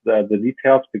miss the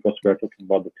details, because we're talking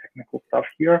about the technical stuff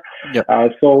here.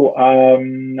 So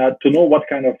to know what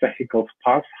kind of vehicles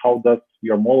pass, how does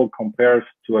your model compares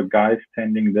to a guy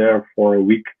standing there for a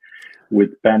week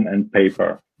with pen and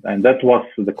paper? And that was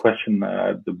the question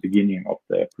at the beginning of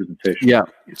the presentation. Yeah,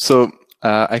 so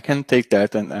I can take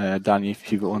that, and Danny,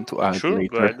 if you want to add later.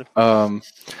 Go ahead.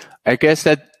 I guess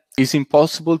that it's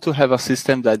impossible to have a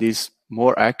system that is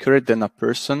more accurate than a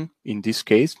person in this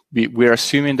case. We're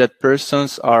assuming that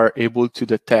persons are able to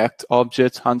detect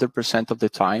objects 100% of the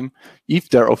time, if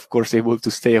they're, of course, able to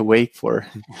stay awake for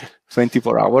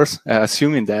 24 hours,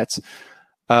 assuming that.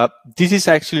 This is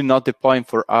actually not the point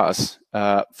for us.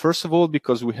 First of all,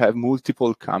 because we have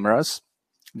multiple cameras.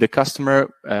 The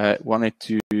customer wanted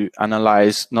to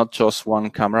analyze not just 1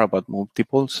 camera, but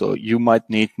multiple. So you might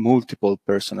need multiple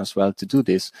person as well to do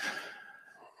this.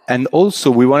 And also,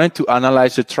 we wanted to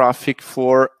analyze the traffic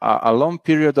for a long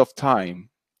period of time.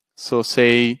 So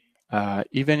say,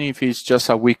 even if it's just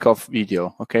a week of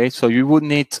video, okay? So you would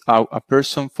need a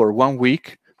person for 1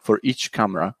 week for each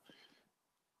camera.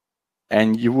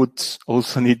 And you would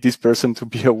also need this person to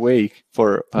be awake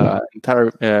for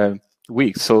entire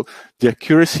week. So the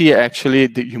accuracy actually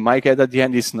that you might get at the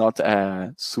end is not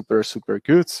super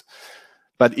good.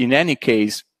 But in any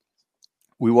case,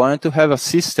 we wanted to have a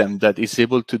system that is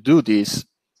able to do this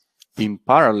in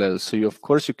parallel. So of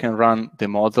course you can run the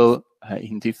model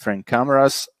in different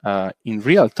cameras in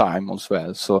real time as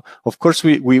well. So of course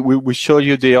we show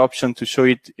you the option to show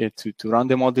it to run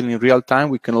the model in real time.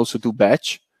 We can also do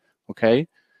batch. Okay,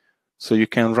 so you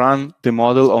can run the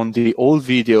model on the old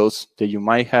videos that you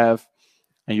might have,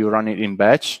 and you run it in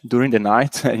batch during the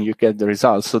night, and you get the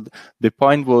results. So the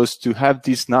point was to have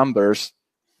these numbers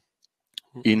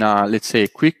in a, let's say, a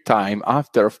quick time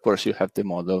after, of course, you have the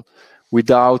model,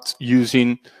 without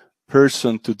using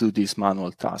person to do this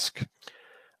manual task.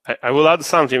 I will add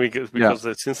something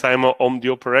because since I'm on the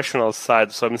operational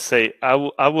side, so I'm saying I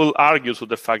will argue to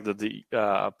the fact that the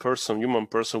human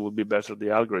person will be better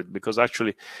the algorithm, because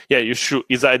actually, you should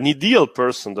is an ideal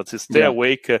person that is stay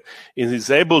awake and is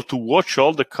able to watch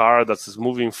all the car that is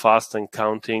moving fast and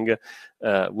counting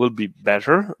will be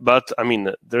better. But I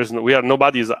mean,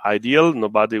 nobody is ideal.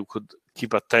 Nobody could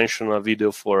keep attention on a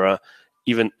video for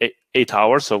even 8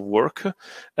 hours of work.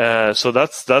 So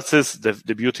that is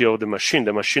the beauty of the machine.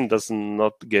 The machine does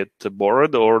not get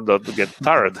bored or not get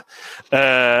tired.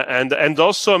 And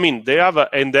also, I mean, they have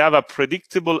a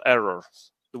predictable error,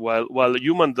 while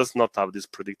human does not have this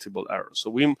predictable error.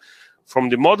 So from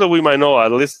the model we might know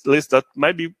at least that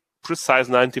might be precise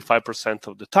 95%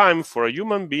 of the time. For a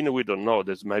human being, we don't know.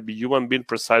 There's maybe human being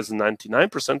precise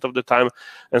 99% of the time,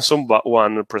 and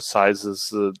someone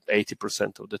precises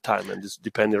 80% of the time. And this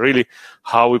depends really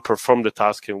how we perform the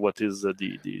task and what is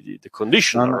the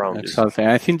condition around it. Exactly.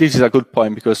 I think this is a good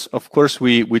point, because of course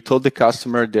we told the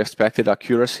customer the expected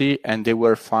accuracy, and they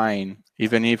were fine,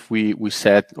 even if we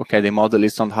said, okay, the model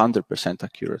is not 100%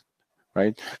 accurate,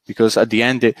 right? Because at the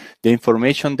end, the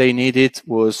information they needed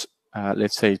was,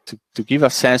 let's say, to give a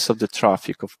sense of the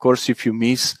traffic. Of course, if you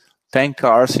miss 10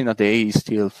 cars in a day, it's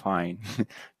still fine.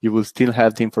 You will still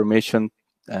have the information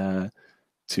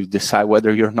to decide whether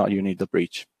or not you need the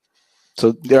breach.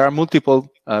 So there are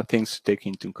multiple things to take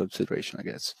into consideration, I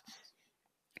guess.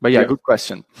 But yeah, good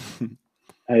question.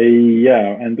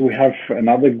 Yeah, and we have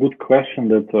another good question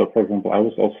that, for example, I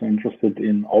was also interested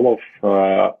in. All of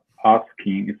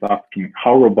asking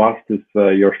how robust is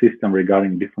your system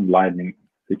regarding different lightning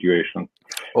situations?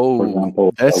 Oh, for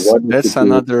example, that's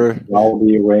another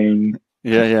cloudy, rain.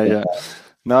 Yeah.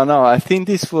 No, I think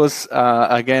this was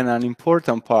again an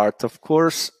important part. Of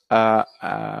course,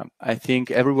 I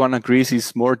think everyone agrees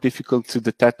it's more difficult to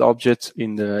detect objects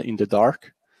in the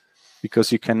dark,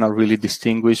 because you cannot really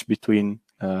distinguish between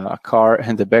a car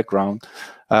and the background.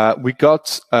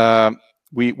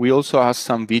 We also asked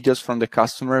some videos from the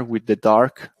customer with the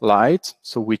dark light,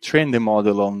 so we trained the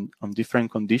model on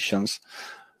different conditions.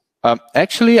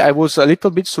 Actually, I was a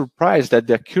little bit surprised that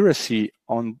the accuracy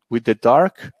with the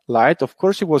dark light, of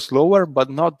course, it was lower, but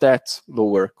not that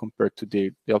lower compared to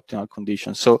the optimal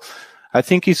conditions. So I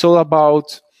think it's all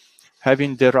about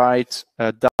having the right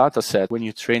data set when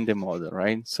you train the model,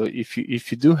 right? So if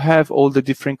you do have all the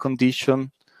different conditions,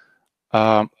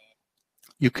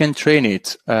 you can train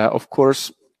it. Of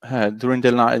course, during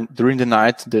the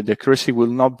night, the accuracy will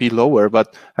not be lower.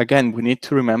 But again, we need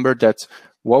to remember that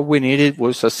what we needed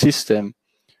was a system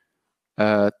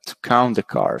to count the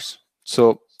cars.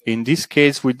 So in this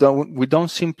case, we don't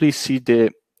simply see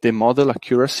the model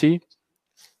accuracy.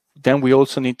 Then we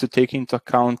also need to take into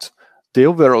account the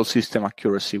overall system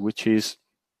accuracy, which is,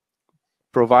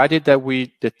 provided that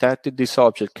we detected this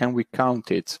object, can we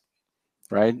count it,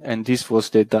 right? And this was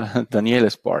the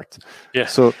Daniele's part. Yeah.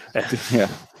 So yeah.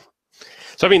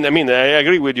 So I mean, I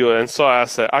agree with you, and so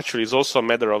as actually, it's also a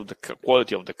matter of the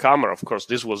quality of the camera. Of course,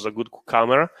 this was a good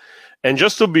camera, and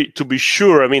just to be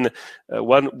sure, I mean,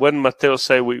 when Matteo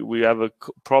say we have a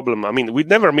problem, I mean, we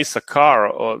never miss a car,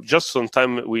 or just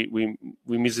sometimes we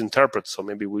misinterpret. So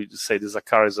maybe we say this a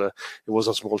car it was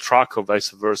a small truck, or vice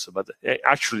versa. But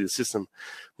actually, the system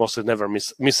mostly never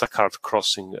miss a car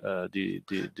crossing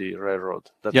the railroad.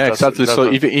 Exactly.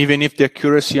 So even if the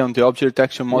accuracy on the object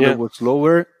detection model was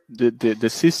lower, the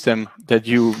system that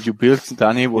you built,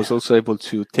 Danny, was also able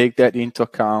to take that into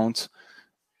account.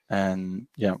 And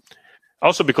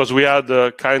also because we had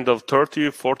a kind of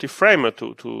 30-40 frame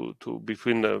to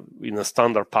between in a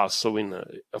standard pass. So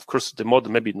of course the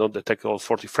model maybe not detect all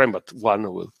 40 frame, but one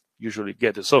will usually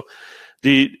get it. So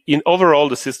overall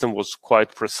the system was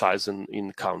quite precise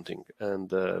in counting,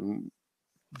 and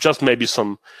just maybe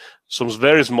some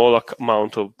very small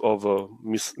amount of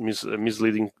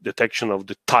misleading detection of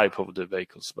the type of the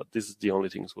vehicles, but this is the only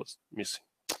thing that was missing.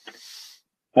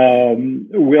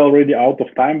 We're already out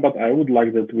of time, but I would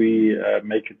like that we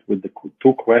make it with the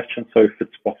two questions, so if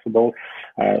it's possible,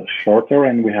 shorter.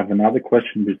 And we have another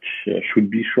question which should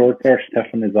be shorter.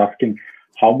 Stefan is asking,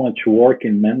 how much work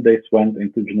in man days went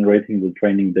into generating the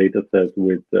training data set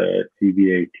with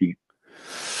CVAT?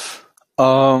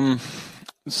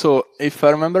 So if I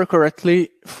remember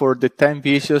correctly, for the 10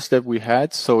 visuals that we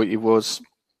had, so it was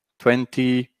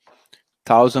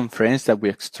 20,000 frames that we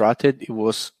extracted. It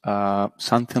was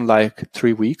something like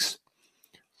 3 weeks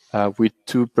with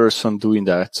 2 persons doing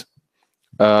that.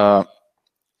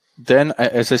 Then,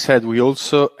 as I said, we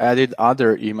also added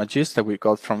other images that we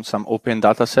got from some open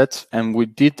data sets, and we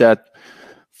did that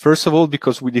first of all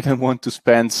because we didn't want to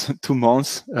spend 2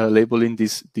 months labeling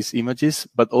these images,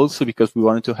 but also because we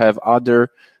wanted to have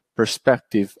other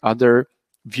perspective, other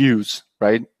views,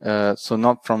 right? So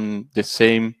not from the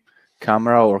same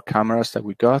camera or cameras that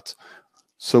we got.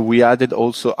 So we added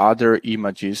also other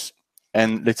images,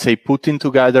 and let's say putting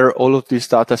together all of this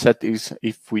data set is,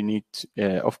 if we need,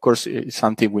 of course, it's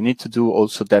something we need to do.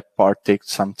 Also, that part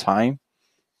takes some time.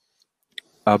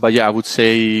 But yeah, I would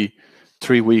say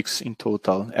 3 weeks in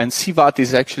total. And CVAT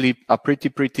is actually a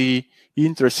pretty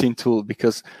interesting tool,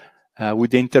 because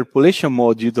with the interpolation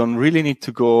mode, you don't really need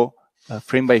to go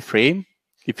frame by frame.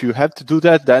 If you have to do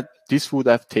that, this would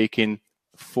have taken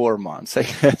 4 months, I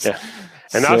guess. Yeah.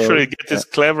 And actually, it gets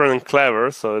clever and clever.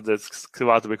 So that's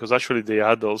clever because actually they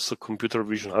add also computer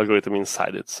vision algorithm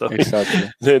inside it. So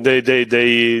exactly,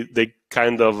 they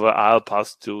kind of help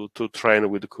us to train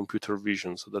with the computer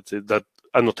vision. So that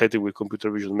annotated with computer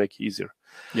vision make it easier.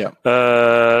 Yeah.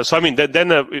 So I mean, then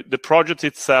the project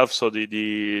itself. So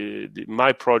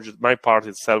my part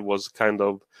itself was kind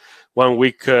of 1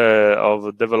 week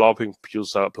of developing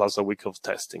plus a week of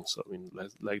testing. So I mean,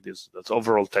 like this, that's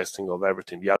overall testing of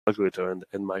everything, the algorithm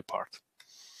and my part.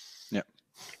 Yeah.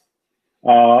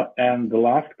 And the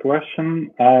last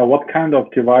question, what kind of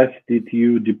device did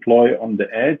you deploy on the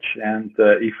edge? And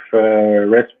if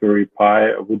Raspberry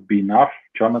Pi would be enough?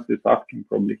 Jonas is asking,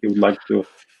 probably he would like to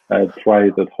try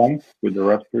it at home with the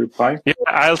Raspberry Pi. Yeah,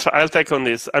 I'll take on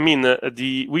this. I mean,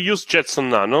 we use Jetson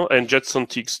Nano and Jetson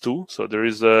TX2. So there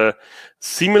is a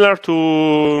similar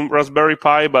to Raspberry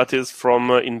Pi, but is from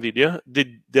NVIDIA.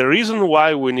 The reason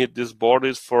why we need this board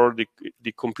is for the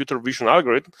computer vision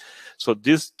algorithm. So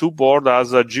these two boards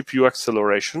has a GPU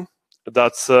acceleration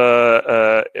that's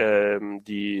the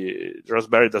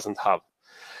Raspberry doesn't have.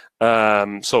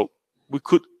 So we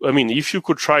could, I mean, if you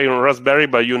could try on Raspberry,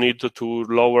 but you need to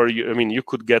lower, I mean, you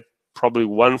could get probably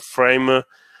 1 frame,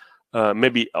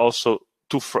 maybe also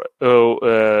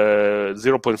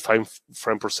 0.5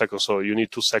 frame per second. So you need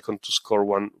 2 seconds to score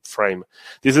 1 frame.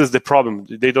 This is the problem.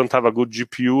 They don't have a good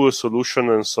GPU solution,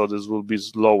 and so this will be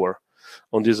slower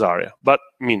on this area. But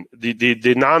I mean,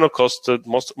 the Nano costed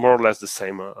more or less the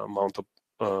same amount of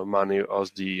money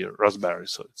as the Raspberry,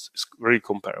 so it's very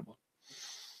comparable.